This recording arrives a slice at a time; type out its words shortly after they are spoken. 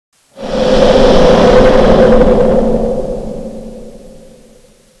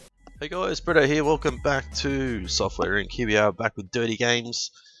Hello, Spreader here. Welcome back to Software Inc. Here we are back with DirtyGames.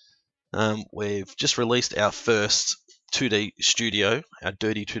 We've just released our first 2D studio, our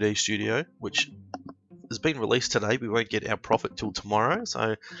Dirty 2D studio, which has been released today. We won't get our profit till tomorrow,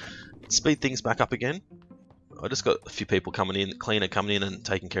 so speed things back up again. I just got a few people coming in, cleaner coming in and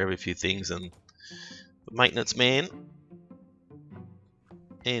taking care of a few things, and the maintenance man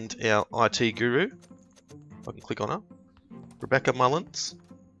and our IT guru. If I can click on her, Rebecca Mullins.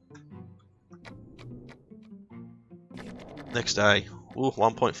 Next day,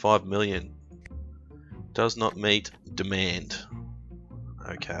 1.5 million. Does not meet demand.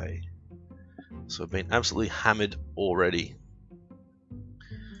 Okay. So we've been absolutely hammered already.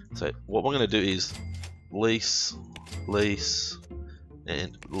 So what we're going to do is lease,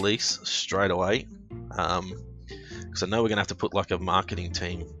 and lease straight away. Because I know we're going to have to put like a marketing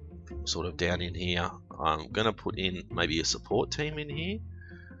team sort of down in here. I'm going to put in maybe a support team in here.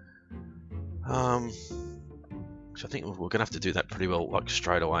 I think we're going to have to do that pretty well, like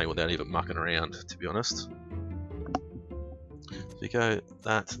straight away, without even mucking around, to be honest. So you go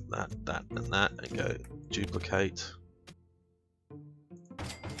that, and that, and go duplicate. So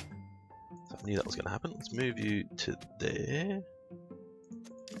I knew that was going to happen. Let's move you to there.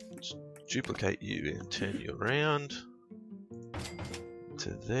 Let's duplicate you and turn you around to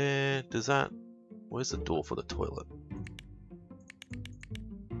there. Does that? Where's the door for the toilet?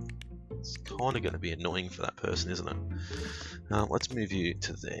 It's kind of going to be annoying for that person, isn't it? Let's move you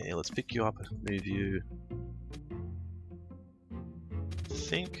to there. Let's pick you up and move you. I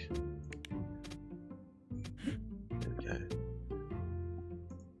think. There we go.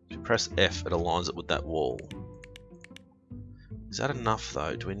 If you press F, it aligns it with that wall. Is that enough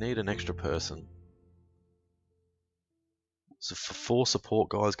though? Do we need an extra person? So for 4 support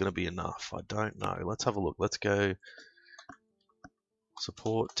guys, going to be enough? I don't know. Let's have a look. Let's go.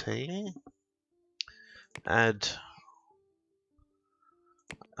 Support team. Add.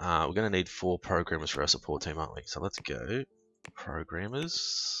 We're going to need 4 programmers for our support team, aren't we? So let's go.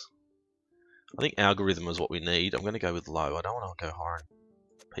 Programmers. I think algorithm is what we need. I'm going to go with low. I don't want to go hiring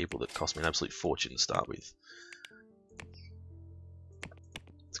people that cost me an absolute fortune to start with.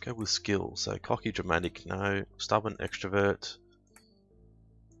 Let's go with skill. So cocky, dramatic, no. Stubborn, extrovert.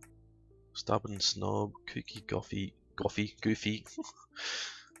 Stubborn, snob, kooky, goofy.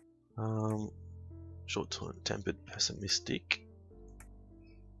 Short-tempered, pessimistic.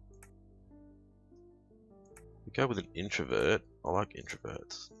 We go with an introvert. I like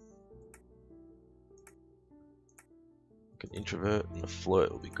introverts. Like an introvert and a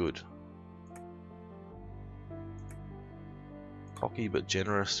flirt will be good. Cocky but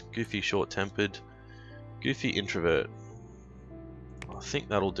generous, goofy, short-tempered, goofy introvert. I think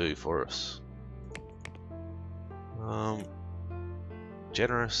that'll do for us.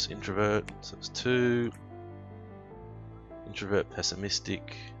 Generous, introvert, so it's 2. Introvert,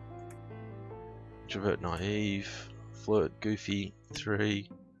 pessimistic. Introvert, naive. Flirt, goofy, 3.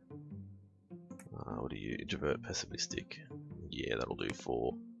 What are you? Introvert, pessimistic. Yeah, that'll do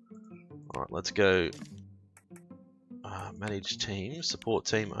 4. Alright, let's go. Manage team, support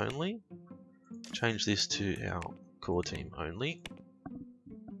team only. Change this to our core team only.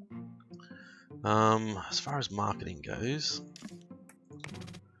 As far as marketing goes,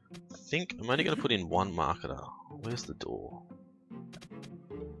 I think I'm only going to put in 1 marketer. Where's the door?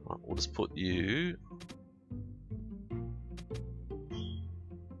 Right, we'll just put you.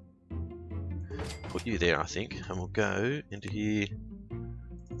 Put you there, I think, and we'll go into here.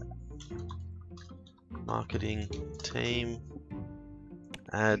 Marketing team.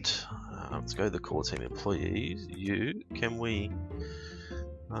 Add. Let's go to the core team employees. You. Can we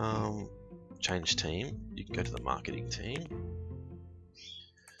change team? You can go to the marketing team.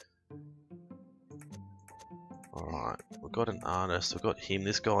 Alright, we've got an artist, we've got him.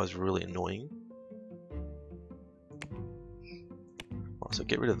 This guy's really annoying. Right, so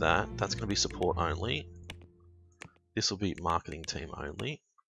get rid of that. That's going to be support only. This will be marketing team only.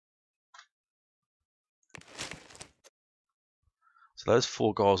 So those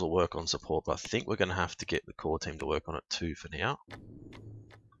 4 guys will work on support, but I think we're going to have to get the core team to work on it too for now.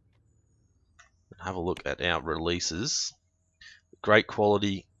 Have a look at our releases. Great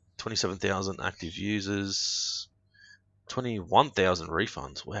quality, 27,000 active users, 21,000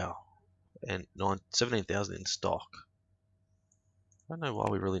 refunds, wow, and 17,000 in stock. I don't know why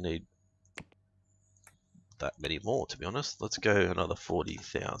we really need that many more, to be honest. Let's go another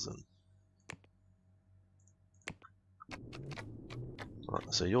 40,000.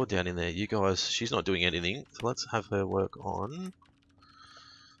 Right, so you're down in there. You guys, she's not doing anything, so let's have her work on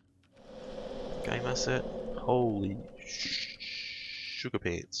game asset. Holy sugar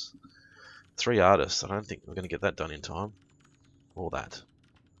pants. 3 artists. I don't think we're going to get that done in time. Or that.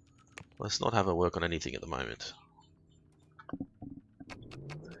 Let's not have her work on anything at the moment.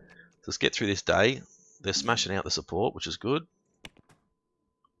 Let's get through this day. They're smashing out the support, which is good.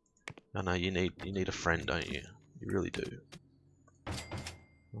 I know you need a friend, don't you? You really do.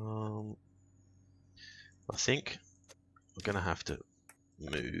 I think we're gonna have to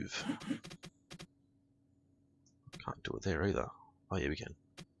move. Can't do it there either. Oh yeah, we can.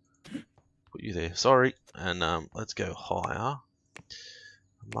 Put you there. Sorry. And let's go higher.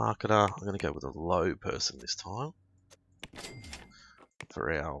 Marketer. I'm gonna go with a low person this time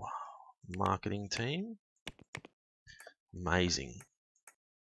for our marketing team. Amazing.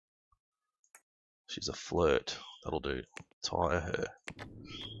 She's a flirt. That'll do. Tire her.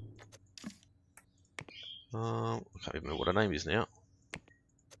 I can't even remember what her name is now.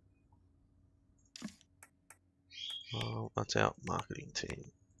 That's our marketing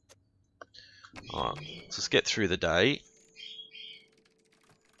team. Alright, let's just get through the day.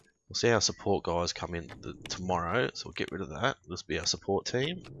 We'll see our support guys come in tomorrow, so we'll get rid of that. This will be our support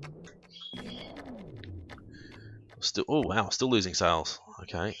team. Still, oh wow, still losing sales.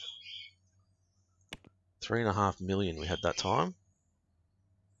 Okay. 3.5 million we had that time.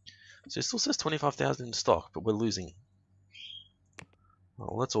 So it still says 25,000 in stock, but we're losing.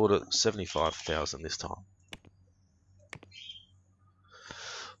 Well, let's order 75,000 this time.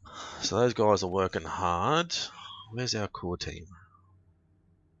 So those guys are working hard. Where's our core team?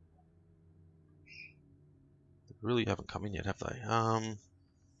 They really haven't come in yet, have they?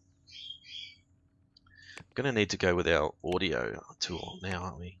 Gonna need to go with our audio tool now,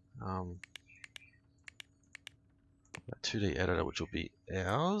 aren't we? That 2D editor, which will be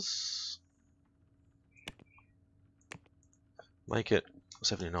ours. Make it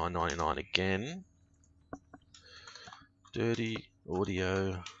 $79.99 again. Dirty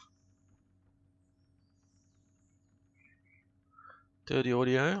audio. Dirty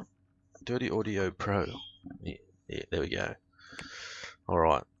audio. Dirty audio pro. Yeah, there we go.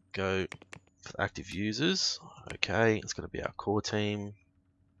 Alright, go for active users. Okay, it's going to be our core team.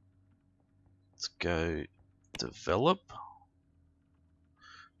 Let's go develop.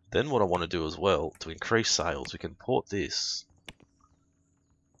 Then what I want to do as well, to increase sales, we can port this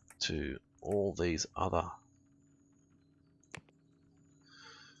to all these other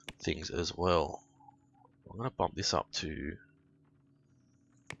things as well. I'm going to bump this up to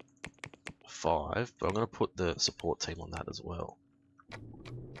 5, but I'm going to put the support team on that as well. I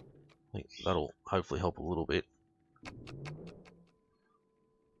think that'll hopefully help a little bit. Do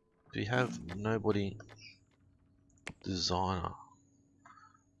we have nobody? Designer.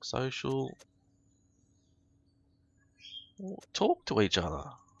 Social. Talk to each other.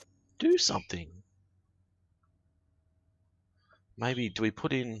 Do something. Maybe, do we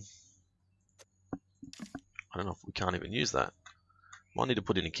put in... I don't know if we can't even use that. Might need to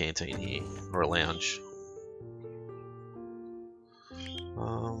put in a canteen here, or a lounge.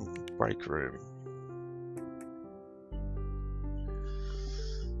 Break room.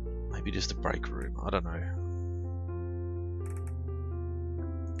 Maybe just a break room, I don't know.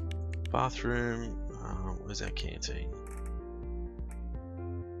 Bathroom, where's our canteen?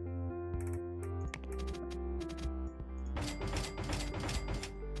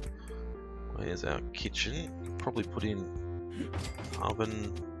 Where's our kitchen? Probably put in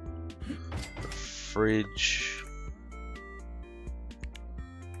oven, fridge.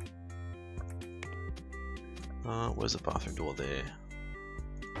 Where's the bathroom door there?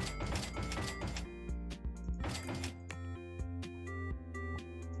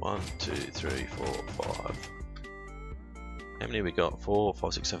 One, 2, 3, 4, 5. How many we got? 4,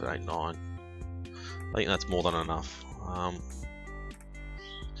 5, 6, 7, 8, 9. I think that's more than enough.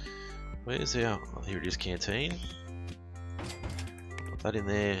 Where's our... Oh, here it is, canteen. Put that in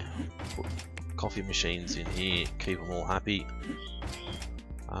there. Put coffee machines in here. Keep them all happy.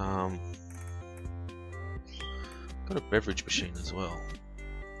 Got a beverage machine as well.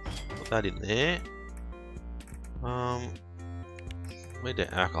 Put that in there. Where'd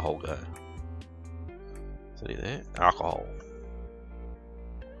the alcohol go? Is that there? Alcohol.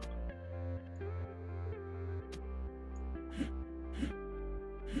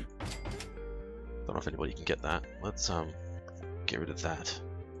 Don't know if anybody can get that. Let's get rid of that.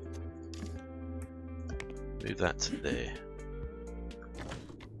 Move that to there.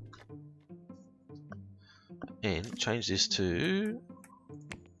 And change this to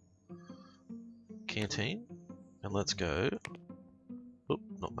canteen. And let's go. Oop,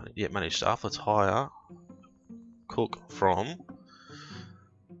 not manage. Yeah, manage staff. Let's hire cook from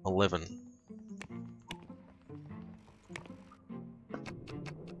 11.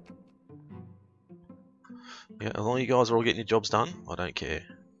 Yeah, as long as you guys are all getting your jobs done, I don't care.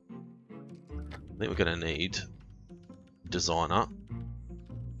 I think we're going to need designer.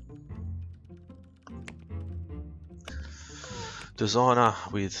 Designer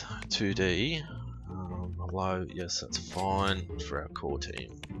with 2D. Hello, yes, that's fine for our core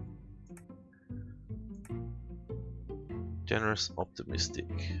team. Generous, optimistic.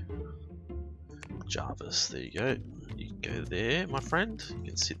 Jarvis, there you go. You can go there, my friend. You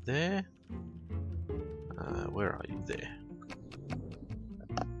can sit there. Where are you? There.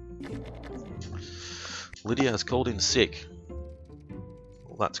 Lydia's called in sick.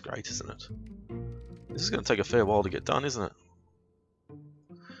 Well, that's great, isn't it? This is going to take a fair while to get done, isn't it?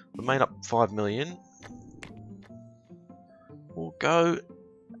 We made up 5 million. We'll go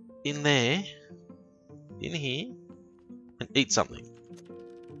in there, in here, and eat something.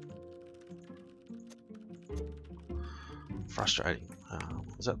 Frustrating.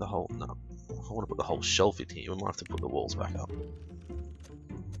 Is that the whole? No. I want to put the whole shelf in here. We might have to put the walls back up.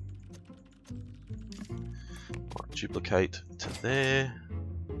 Right, duplicate to there.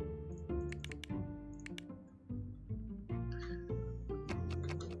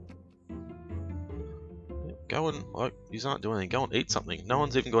 Go and, like, you aren't doing anything. Go and eat something. No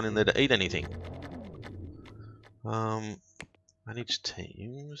one's even gone in there to eat anything. Manage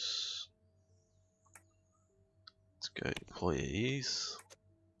teams. Let's go employees.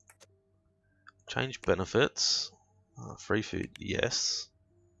 Change benefits. Free food, yes.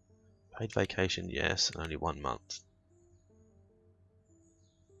 Paid vacation, yes, and only 1 month.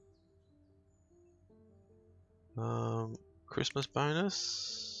 Christmas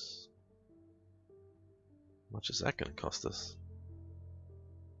bonus. How much is that going to cost us?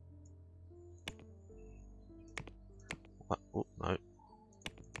 Oh, no. Will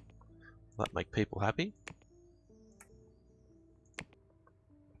that make people happy?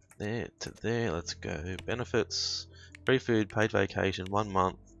 There to there, let's go. Benefits, free food, paid vacation, 1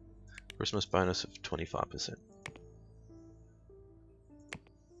 month, Christmas bonus of 25%.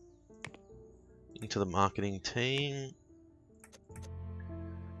 Into the marketing team.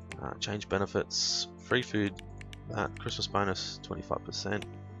 Change benefits, free food, Christmas bonus 25%.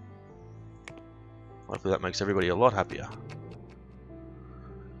 Hopefully that makes everybody a lot happier.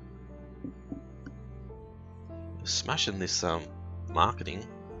 Smashing this marketing.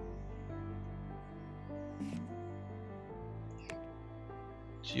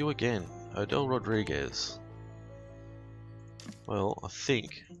 It's you again, Odell Rodriguez. Well, I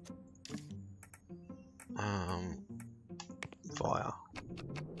think fire.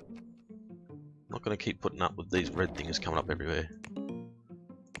 Not going to keep putting up with these red things coming up everywhere.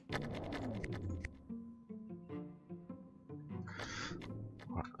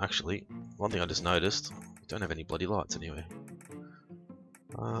 Actually, one thing I just noticed, we don't have any bloody lights anywhere.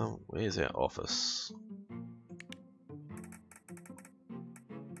 Where's our office?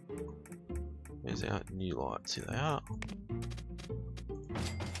 Where's our new lights? Here they are.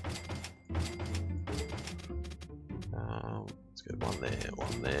 Let's go one there,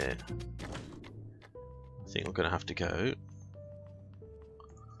 one there. I think we're going to have to go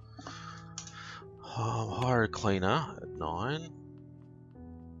hire a cleaner at 9.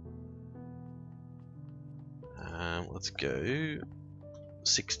 Let's go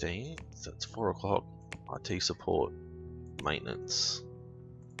 16, so that's 4 o'clock. IT support, maintenance.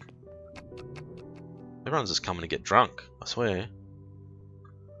 Everyone's just coming to get drunk, I swear.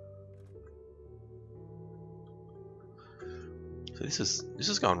 So this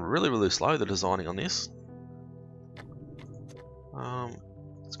is going really slow, the designing on this.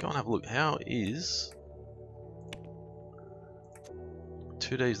 Let's go and have a look. How is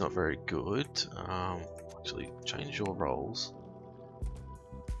 2D is not very good. Actually, change your roles.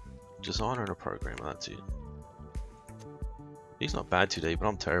 Designer and a programmer, that's it. He's not bad 2D, but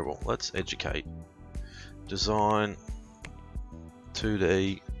I'm terrible. Let's educate. Design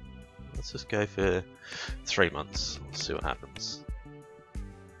 2D. Let's just go for 3 months. Let's see what happens.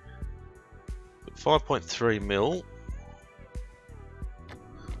 5.3 mil.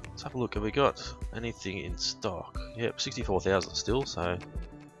 Let's have a look. Have we got anything in stock? Yep, 64,000 still, so.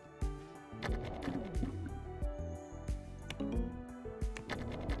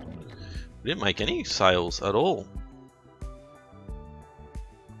 We didn't make any sales at all.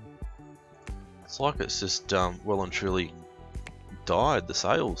 It's like it's just well and truly died, the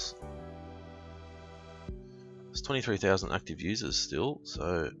sales. There's 23,000 active users still,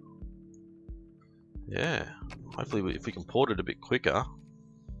 so yeah. Hopefully if we can port it a bit quicker,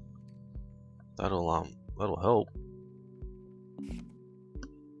 that'll help.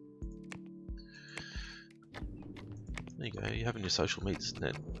 There you go, you're having your social needs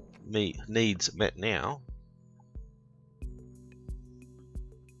met now.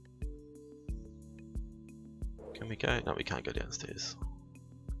 we go? No, we can't go downstairs.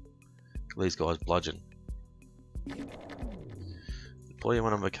 These guys bludgeon. Employee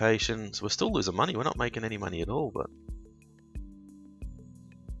went on vacation, so we're still losing money. We're not making any money at all, but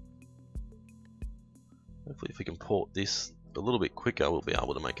hopefully if we can port this a little bit quicker, we'll be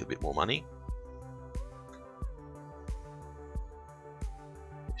able to make a bit more money.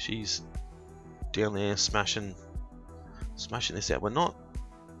 She's down there smashing this out. We're not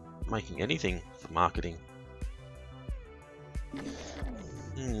making anything for marketing.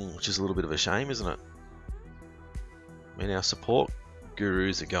 Which is a little bit of a shame, isn't it? I mean, our support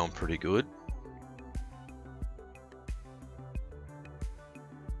gurus are going pretty good.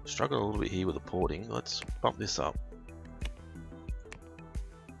 Struggling a little bit here with the porting. Let's bump this up.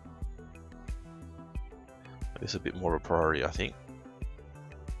 This is a bit more of a priority, I think.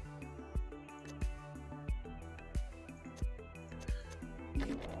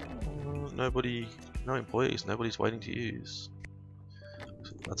 No employees, nobody's waiting to use.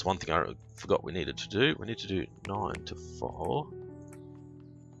 So that's one thing I forgot we needed to do. We need to do 9 to 4.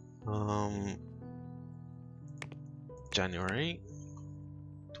 January,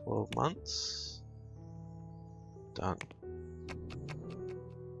 12 months. Done.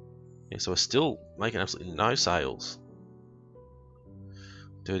 Yeah, so we're still making absolutely no sales.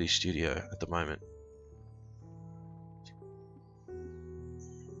 Dirty Studio at the moment.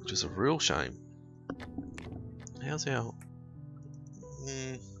 Which is a real shame. How's our...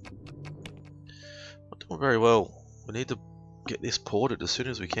 not doing very well. We need to get this ported as soon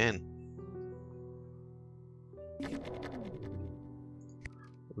as we can. It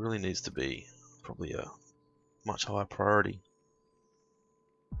really needs to be probably a much higher priority.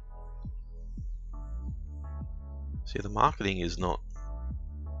 See, the marketing is not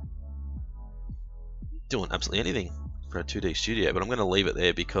doing absolutely anything for a 2D studio, but I'm going to leave it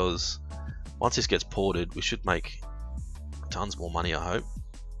there because once this gets ported, we should make tons more money, I hope.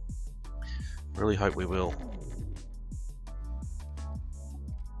 Really hope we will.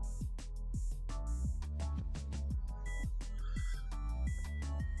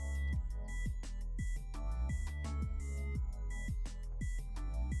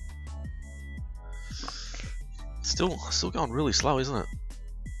 Still going really slow, isn't it?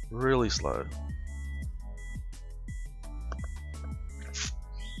 Really slow.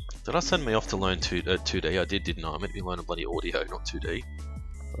 Did I send me off to learn 2D? I did, didn't I? I meant to be learning bloody audio, not 2D.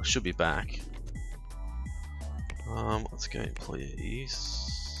 But I should be back. Let's go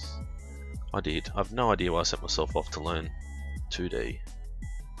employees. I did. I have no idea why I sent myself off to learn 2D.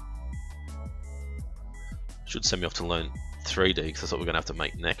 Should send me off to learn 3D because that's what we're going to have to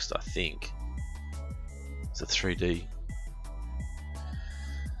make next, I think. It's a 3D.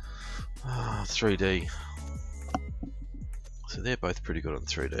 3D. So they're both pretty good on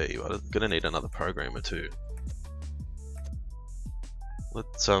 3D, but I'm gonna need another programmer too.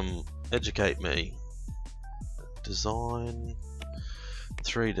 Let's educate me. Design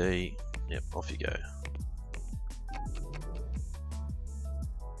 3D. Yep, off you go.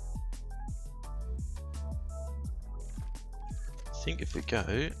 I think if we go,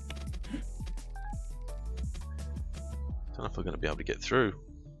 don't know if we're going to be able to get through.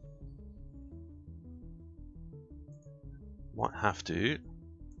 Might have to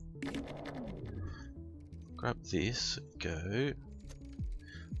grab this, go,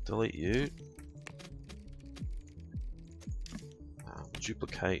 delete you,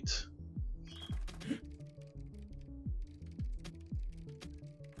 duplicate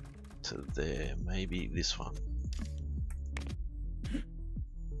to there, maybe this one.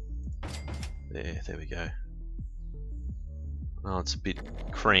 There we go. Oh, it's a bit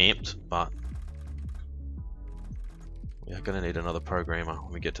cramped, but we are going to need another programmer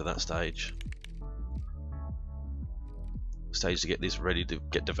when we get to that stage. Stage to get this ready to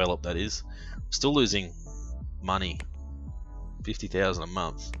get developed, that is. Still losing money, 50,000 a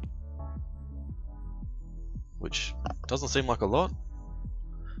month, which doesn't seem like a lot,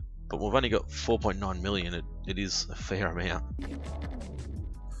 but we've only got 4.9 million. It is a fair amount.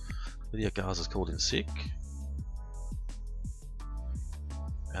 Video Gars is called in sick.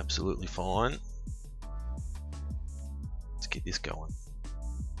 Absolutely fine. Let's get this going.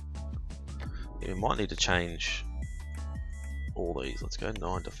 Yeah, we might need to change all these. Let's go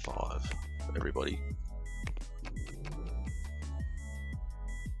 9 to 5 for everybody.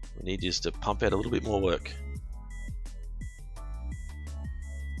 We need just to pump out a little bit more work.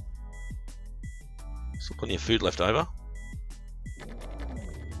 Still plenty of food left over.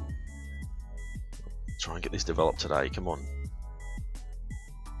 Try and get this developed today, come on.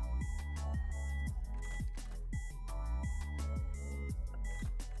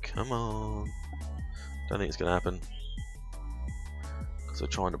 Come on. Don't think it's going to happen. Because we're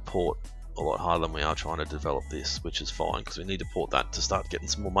trying to port a lot harder than we are trying to develop this, which is fine because we need to port that to start getting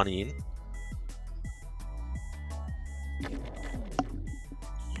some more money in.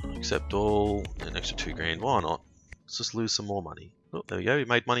 Accept all, an extra 2 grand, why not? Let's just lose some more money. Oh, there we go, we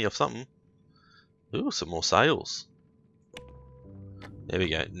made money off something. Ooh, some more sales. There we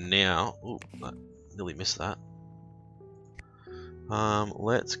go, now, ooh, I nearly missed that.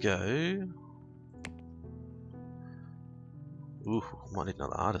 Let's go. Ooh, might need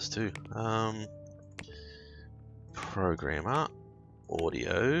another artist too. Programmer,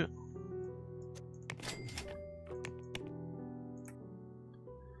 audio.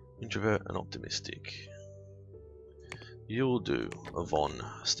 Introvert and optimistic. You'll do Yvonne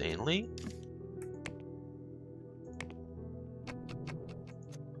Stanley.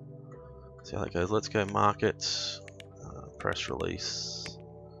 See how that goes. Let's go market, press release.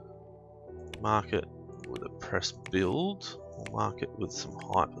 Market with a press build. We'll market with some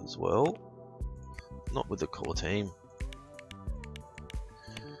hype as well. Not with the core team.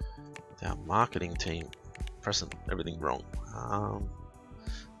 With our marketing team. Pressing everything wrong.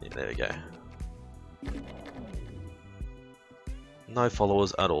 Yeah, there we go. No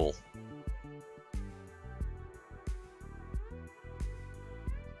followers at all.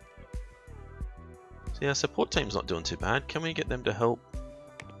 So yeah, support team's not doing too bad. Can we get them to help?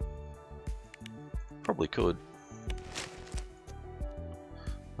 Probably could.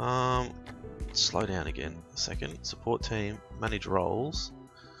 Slow down again a second. Support team, manage roles.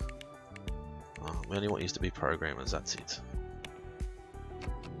 We only want you to be programmers, that's it.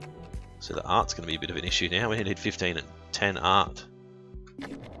 So the art's going to be a bit of an issue now. We need 15 and 10 art.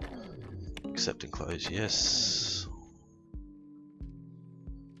 Accept and close, yes.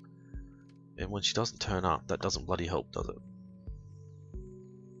 And when she doesn't turn up, that doesn't bloody help, does it?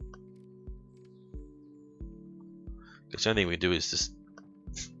 Because the only thing we do is just,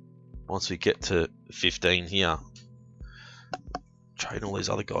 once we get to 15 here, train all these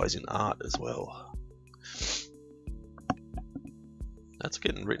other guys in art as well. That's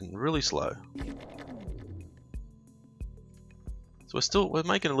getting written really slow. So we're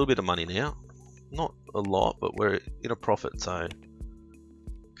making a little bit of money now. Not a lot, but we're in a profit, so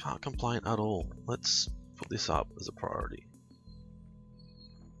can't complain at all. Let's put this up as a priority.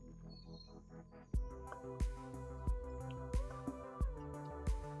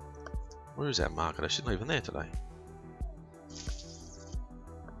 Where is our market? She's not even there today.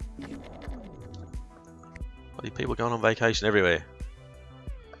 Bloody people going on vacation everywhere.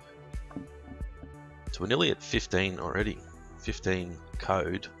 So we're nearly at 15 already. 15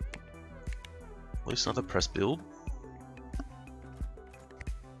 code. At least another press build.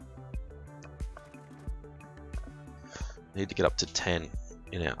 Need to get up to 10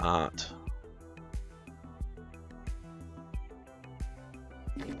 in our art.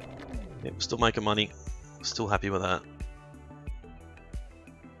 Yep, still making money. Still happy with that.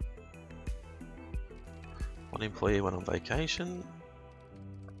 One employee went on vacation.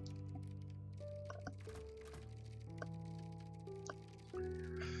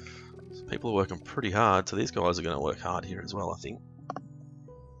 So people are working pretty hard, so these guys are going to work hard here as well, I think.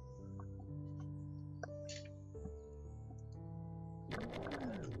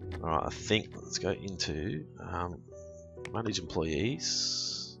 Alright, I think let's go into manage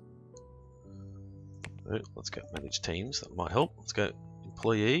employees. Let's go manage teams, that might help. Let's go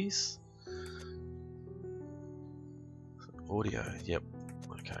employees. Audio, yep.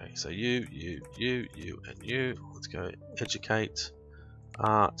 Okay, so you, and you. Let's go educate,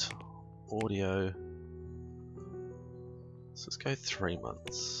 art, audio. So let's go 3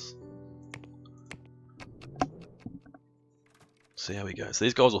 months. See how we go. So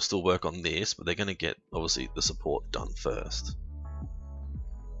these guys will still work on this, but they're going to get, obviously, the support done first.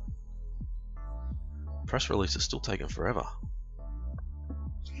 Press release is still taking forever.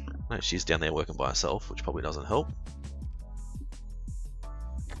 No, she's down there working by herself, which probably doesn't help.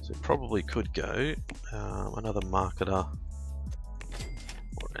 So probably could go another marketer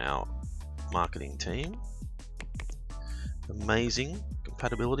or our marketing team. Amazing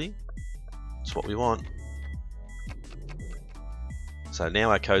compatibility. That's what we want. So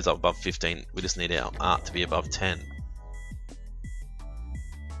now our code's up above 15. We just need our art to be above 10.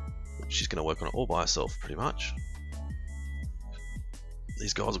 She's going to work on it all by herself, pretty much.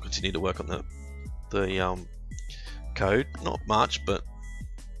 These guys will continue to work on the code. Not much, but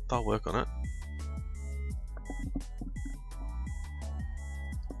they'll work on it.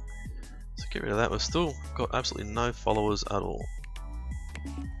 So get rid of that. We've still got absolutely no followers at all.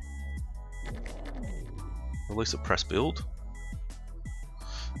 Release a press build.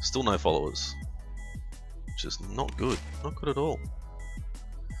 Still no followers. which is not good. Not good at all.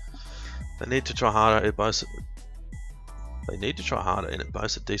 They need to try harder. It boasts and it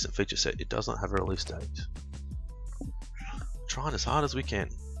boasts a decent feature set. It does not have a release date. We're trying as hard as we can.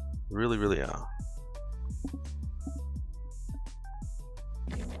 Really, really are.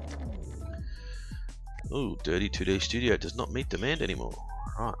 Ooh, Dirty 2D Studio does not meet demand anymore.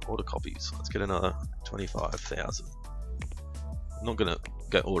 Right, order copies. Let's get another 25,000. I'm not gonna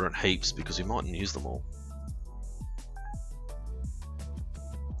go ordering heaps because we mightn't use them all.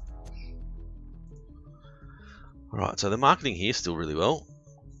 Alright, so the marketing here is still really well.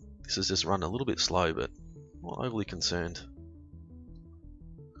 This has just run a little bit slow, but not overly concerned.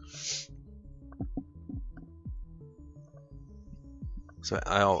 So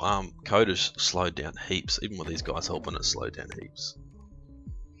our code has slowed down heaps, even with these guys helping us slow down heaps.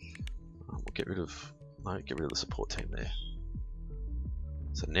 We'll get rid of the support team there.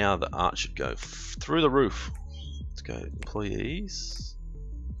 So now the art should go through the roof. Let's go employees.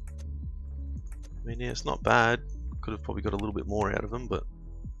 I mean, yeah, it's not bad. Could have probably got a little bit more out of them, but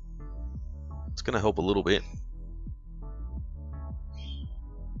it's going to help a little bit.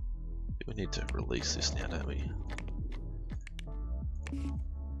 We need to release this now, don't we?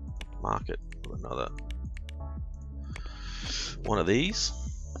 Mark it with another one of these.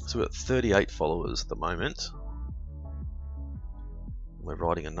 So we've got 38 followers at the moment. We're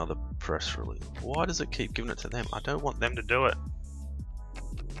writing another press release. Why does it keep giving it to them? I don't want them to do it.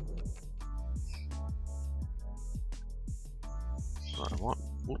 Right, I might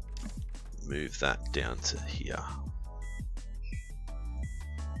move that down to here.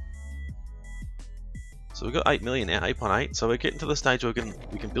 So we've got 8 million now, 8.8. So we're getting to the stage where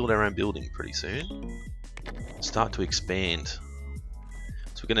we can build our own building pretty soon. Start to expand.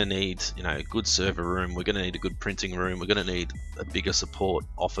 So we're going to need, you know, a good server room. We're going to need a good printing room. We're going to need a bigger support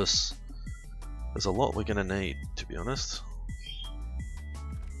office. There's a lot we're going to need, to be honest.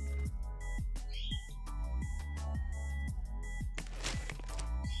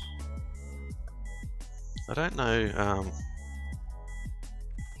 I don't know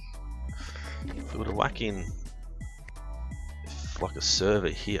if we were to whack in like a server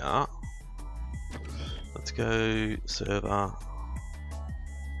here. Let's go server.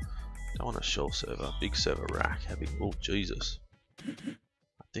 Don't want a shelf server, big server rack. How big? Oh Jesus,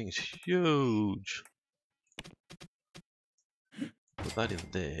 that thing's huge. Put that in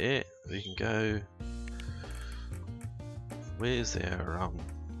there. We can go. Where's our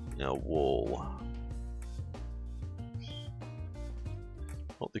wall?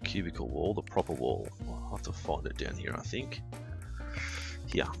 Not the cubicle wall, the proper wall. I'll have to find it down here, I think.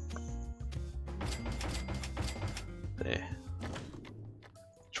 Here. There.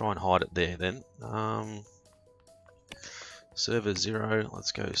 Try and hide it there then. Server 0,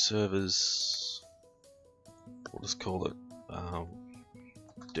 let's go servers. We'll just call it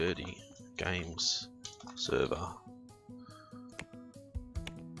Dirty Games server.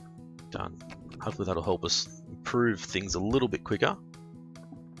 Done. Hopefully that'll help us improve things a little bit quicker.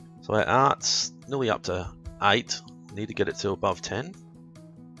 So our art's nearly up to 8. Need to get it to above 10.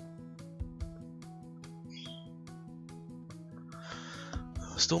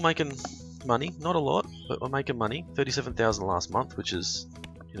 Still making money, not a lot, but we're making money. 37,000 last month, which is,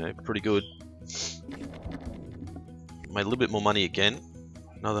 you know, pretty good. Made a little bit more money again,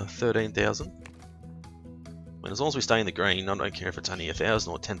 another 13,000. I mean, as long as we stay in the green, I don't care if it's only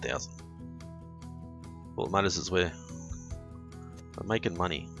 1,000 or 10,000. All that matters is we're making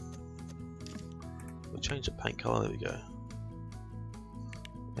money. We'll change the paint color. There we go.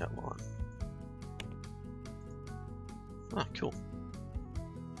 Outline. Ah, cool.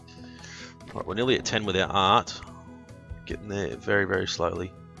 Right, we're nearly at 10 with our art. Getting there very, very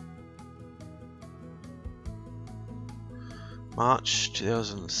slowly. March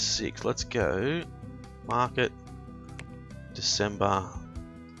 2006. Let's go. Market. December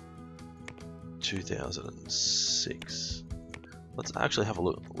 2006. Let's actually have a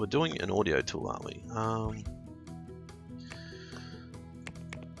look. We're doing an audio tool, aren't we?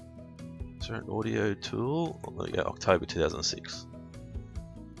 Is there an audio tool? Oh, yeah, October 2006.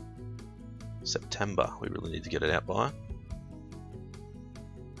 September, we really need to get it out by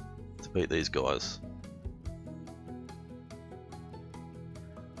to beat these guys.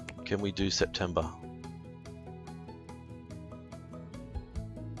 Can we do September?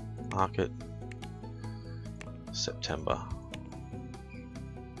 Market September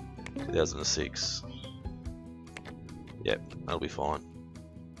 2006. Yep, that'll be fine.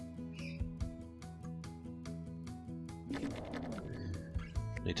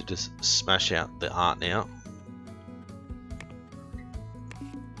 Need to just smash out the art now.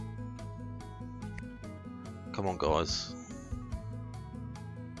 Come on, guys.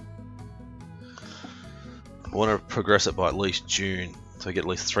 I want to progress it by at least June, so I get at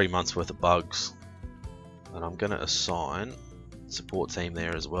least 3 months worth of bugs. And I'm going to assign a support team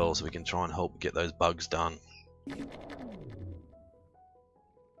there as well, so we can try and help get those bugs done.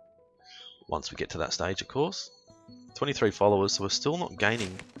 Once we get to that stage, of course. 23 followers, so we're still not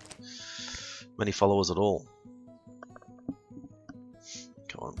gaining many followers at all.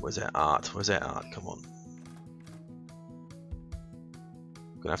 Come on, where's our art? Where's our art? Come on.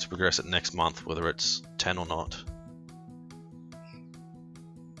 I'm gonna have to progress it next month, whether it's 10 or not.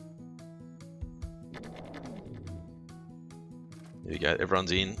 There we go,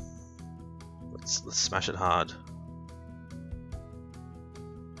 everyone's in. Let's smash it hard.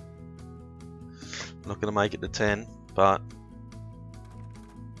 I'm not gonna make it to 10, but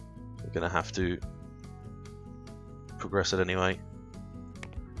we're gonna have to progress it anyway.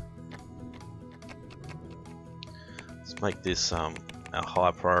 Let's make this our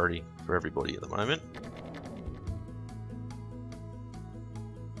high priority for everybody at the moment.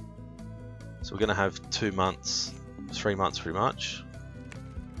 So we're gonna have 2 months, 3 months pretty much.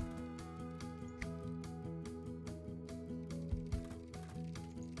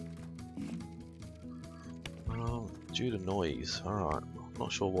 Due to noise, alright,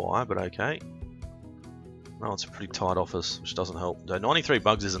 not sure why, but okay. No, it's a pretty tight office, which doesn't help. So 93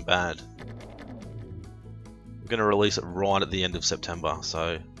 bugs isn't bad. We're going to release it right at the end of September,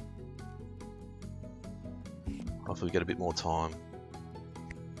 so hopefully we get a bit more time.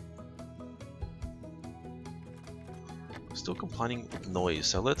 Still complaining of noise,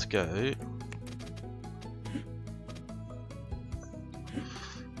 so let's go.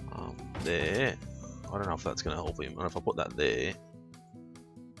 There. I don't know if that's going to help him, and if I put that there,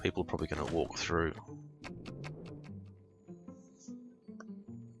 people are probably going to walk through.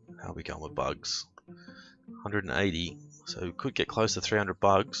 How are we going with bugs? 180, so we could get close to 300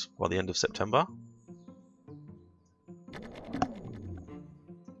 bugs by the end of September.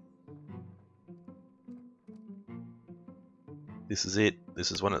 This is it.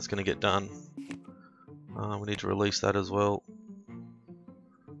 This is when it's going to get done. We need to release that as well.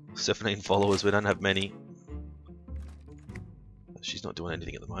 17 followers, we don't have many. She's not doing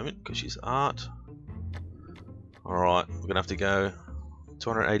anything at the moment because she's art. Alright, we're gonna have to go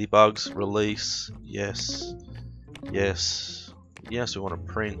 280 bugs, release, yes, yes, yes, we want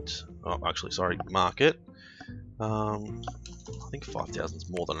to print, oh actually sorry, market. I think 5,000 is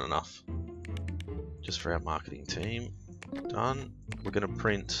more than enough just for our marketing team. Done. We're gonna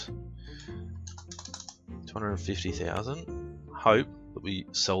print 250,000, hope that we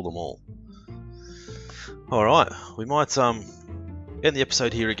sell them all. Alright, we might end the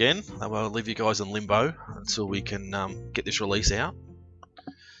episode here again. I'll leave you guys in limbo until we can get this release out.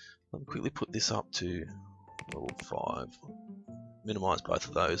 Let me quickly put this up to level 5. Minimize both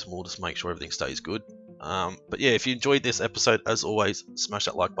of those and we'll just make sure everything stays good. But yeah, if you enjoyed this episode, as always, smash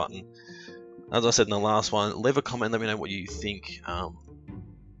that like button. As I said in the last one, leave a comment, let me know what you think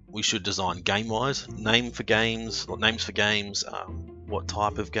we should design game-wise. Names for games, what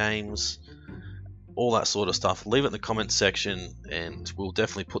type of games, all that sort of stuff. Leave it in the comments section and we'll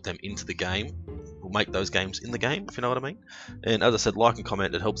definitely put them into the game. We'll make those games in the game, if you know what I mean. And as I said, like and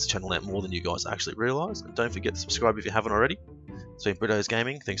comment, it helps the channel out more than you guys actually realise. And don't forget to subscribe if you haven't already. It's been Obutto's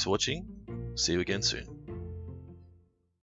Gaming, thanks for watching, see you again soon.